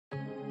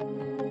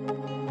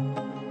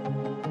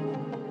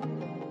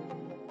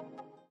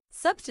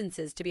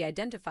Substances to be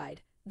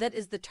identified, that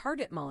is the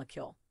target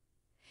molecule.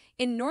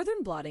 In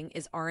northern blotting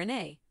is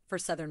RNA for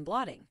southern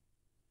blotting,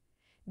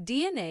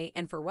 DNA,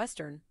 and for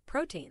western,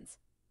 proteins.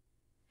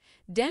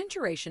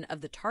 Denaturation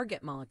of the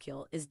target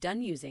molecule is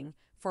done using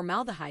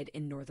formaldehyde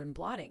in northern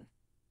blotting.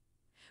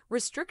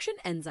 Restriction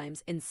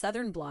enzymes in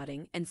southern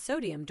blotting and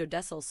sodium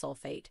dodecyl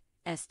sulfate,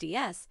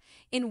 SDS,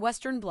 in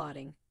western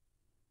blotting.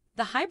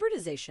 The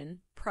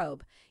hybridization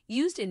probe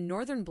used in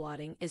northern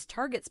blotting is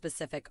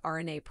target-specific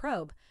RNA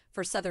probe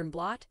for southern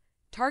blot.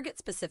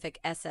 Target-specific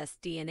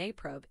ssDNA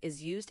probe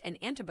is used, and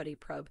antibody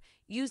probe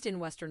used in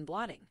western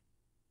blotting.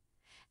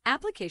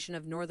 Application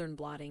of northern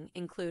blotting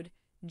include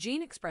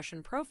gene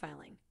expression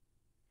profiling.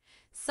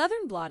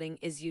 Southern blotting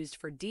is used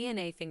for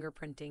DNA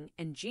fingerprinting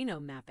and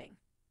genome mapping,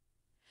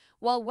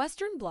 while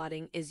western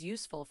blotting is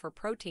useful for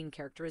protein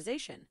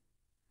characterization,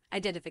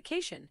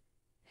 identification,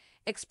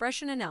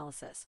 expression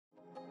analysis,